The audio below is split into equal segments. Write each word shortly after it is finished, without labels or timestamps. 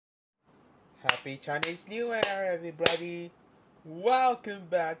Happy Chinese New Year, everybody! Welcome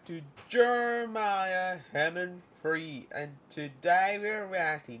back to Jeremiah Hammond Free, and today we're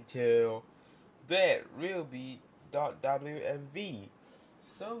reacting to the Ruby.WMV.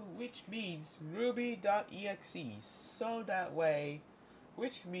 So, which means Ruby.EXE. So that way,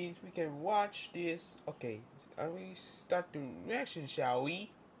 which means we can watch this. Okay, and we start the reaction, shall we?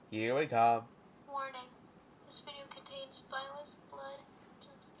 Here we come. Warning. This video contains violence, blood,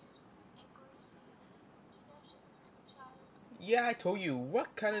 jump scares, and gory scenes. Do not show this to a child. Yeah, I told you.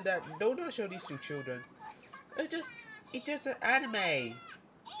 What kind of that? Don't show these to children. It's just an anime.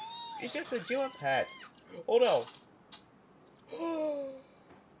 It's just a jewel pet. Oh no.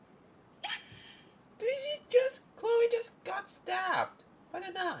 Chloe just got stabbed by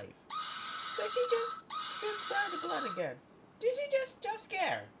the knife. Did she just find the blood again? Did she just jump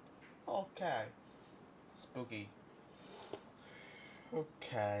scare? Okay. Spooky.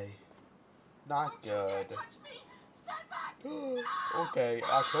 Okay. Not good. Okay,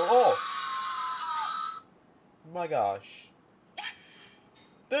 actually. Oh! My gosh.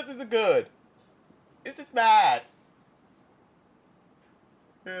 This isn't good. This is bad.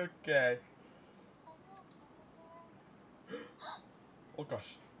 Okay. Oh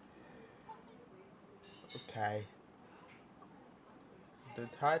gosh. Okay.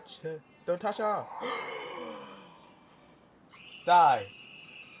 Don't touch her. Don't touch her. Die.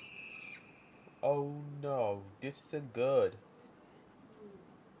 Oh no. This isn't good.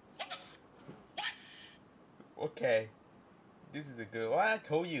 Okay. This is a good one. I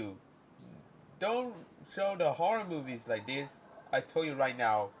told you. Don't show the horror movies like this. I told you right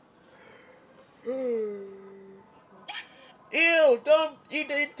now. Ew, don't eat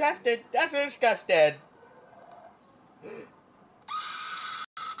the intestine. That's disgusting.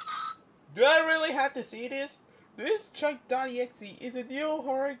 Do I really have to see this? This Into.EXE is a new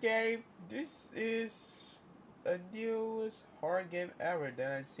horror game. This is the newest horror game ever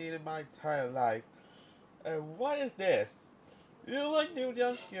that I've seen in my entire life. And what is this? You like new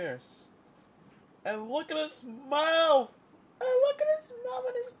jump scares. And look at his mouth! And look at his mouth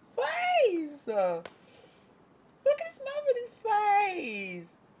and his face! Look at his mouth and his face!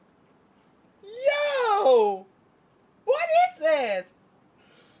 Yo! What is this?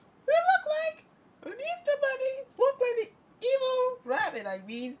 It look like an Easter bunny. Look like the evil rabbit, I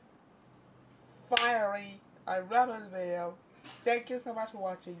mean. Finally, I wrap up the video. Thank you so much for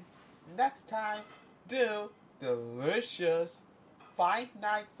watching. Next time, do delicious Five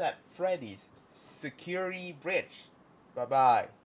Nights at Freddy's Security Bridge. Bye bye.